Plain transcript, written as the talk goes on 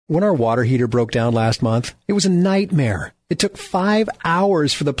When our water heater broke down last month, it was a nightmare. It took 5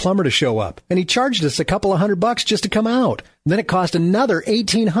 hours for the plumber to show up, and he charged us a couple of $100 just to come out. And then it cost another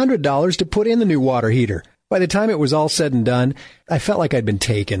 $1,800 to put in the new water heater. By the time it was all said and done, I felt like I'd been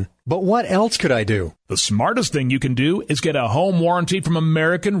taken. But what else could I do? The smartest thing you can do is get a home warranty from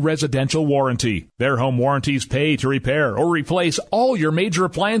American Residential Warranty. Their home warranties pay to repair or replace all your major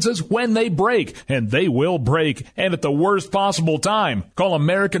appliances when they break, and they will break, and at the worst possible time. Call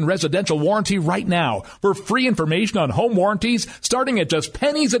American Residential Warranty right now for free information on home warranties starting at just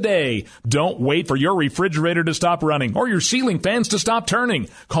pennies a day. Don't wait for your refrigerator to stop running or your ceiling fans to stop turning.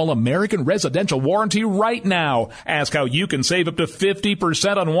 Call American Residential Warranty right now. Ask how you can save up to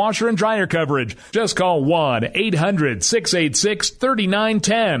 50% on washer and dryer coverage. Just call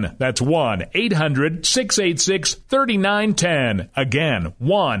 1-800-686-3910. That's 1-800-686-3910. Again,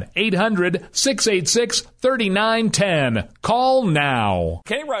 1-800-686-3910. Call now.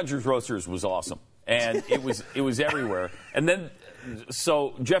 Kenny Rogers Roasters was awesome, and it was everywhere. And then,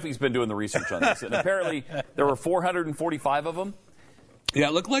 so Jeffy's been doing the research on this, and apparently there were 445 of them. Yeah,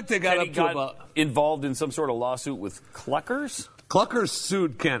 it looked like they got Kenny up to about... involved in some sort of lawsuit with Cluckers? Cluckers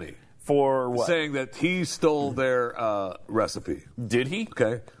sued Kenny. For what? Saying that he stole their recipe. Did he?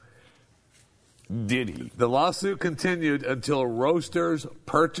 Okay. Did he? The lawsuit continued until Roasters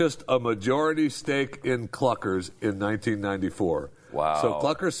purchased a majority stake in Cluckers in 1994. Wow. So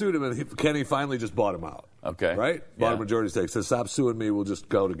Cluckers sued him, and Kenny finally just bought him out. Okay. Right? Bought a majority stake. Said, stop suing me, we'll just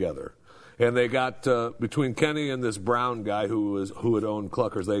go together. And they got, between Kenny and this Brown guy who had owned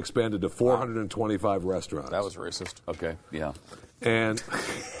Cluckers, they expanded to 425 restaurants. That was racist. Okay, yeah. And...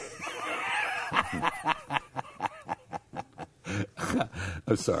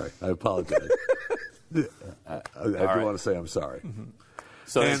 I'm sorry. I apologize. I do want to say I'm sorry. Mm-hmm.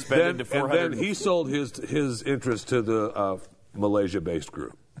 So they spent to 400. And then he sold his interest to the Malaysia-based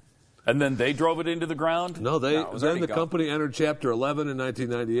group. And then they drove it into the ground? No, then the company entered Chapter 11 in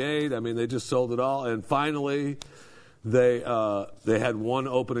 1998. I mean, they just sold it all. And finally, they had one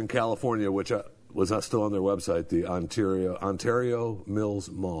open in California, which was still on their website, the Ontario Mills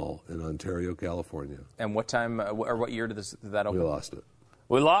Mall in Ontario, California. And what time or what year did that open? We lost it.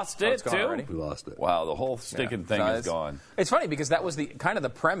 We lost it, too? Already? We lost it. Wow, the whole stinking thing is gone. It's funny because that was the kind of the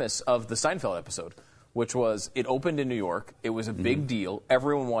premise of the Seinfeld episode, which was it opened in New York. It was a big deal.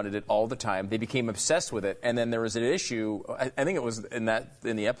 Everyone wanted it all the time. They became obsessed with it. And then there was an issue. I think it was in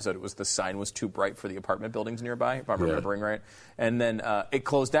the episode, it was the sign was too bright for the apartment buildings nearby, if I'm remembering right. And then it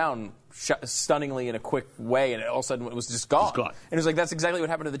closed down stunningly in a quick way, and all of a sudden it was just gone. And it was like, that's exactly what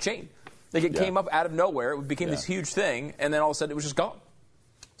happened to the chain. Like it came up out of nowhere. It became this huge thing, and then all of a sudden it was just gone.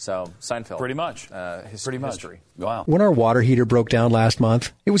 So, Seinfeld. Pretty much. History. Wow. When our water heater broke down last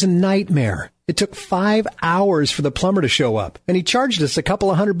month, it was a nightmare. It took 5 hours for the plumber to show up, and he charged us a couple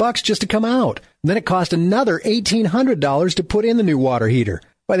of $100 just to come out. And then it cost another $1,800 to put in the new water heater.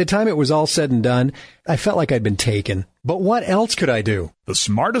 By the time it was all said and done, I felt like I'd been taken. But what else could I do? The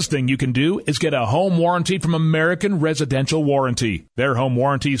smartest thing you can do is get a home warranty from American Residential Warranty. Their home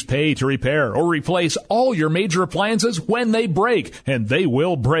warranties pay to repair or replace all your major appliances when they break, and they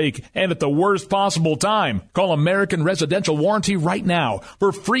will break, and at the worst possible time. Call American Residential Warranty right now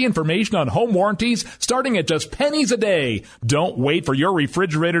for free information on home warranties starting at just pennies a day. Don't wait for your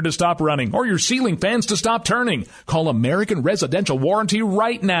refrigerator to stop running or your ceiling fans to stop turning. Call American Residential Warranty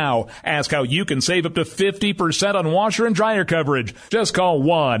right now. Ask how you can save up to 50% on washer and dryer coverage. Just call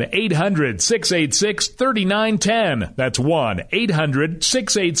 1-800-686-3910. That's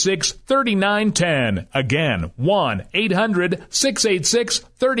 1-800-686-3910. Again,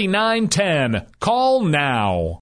 1-800-686-3910. Call now.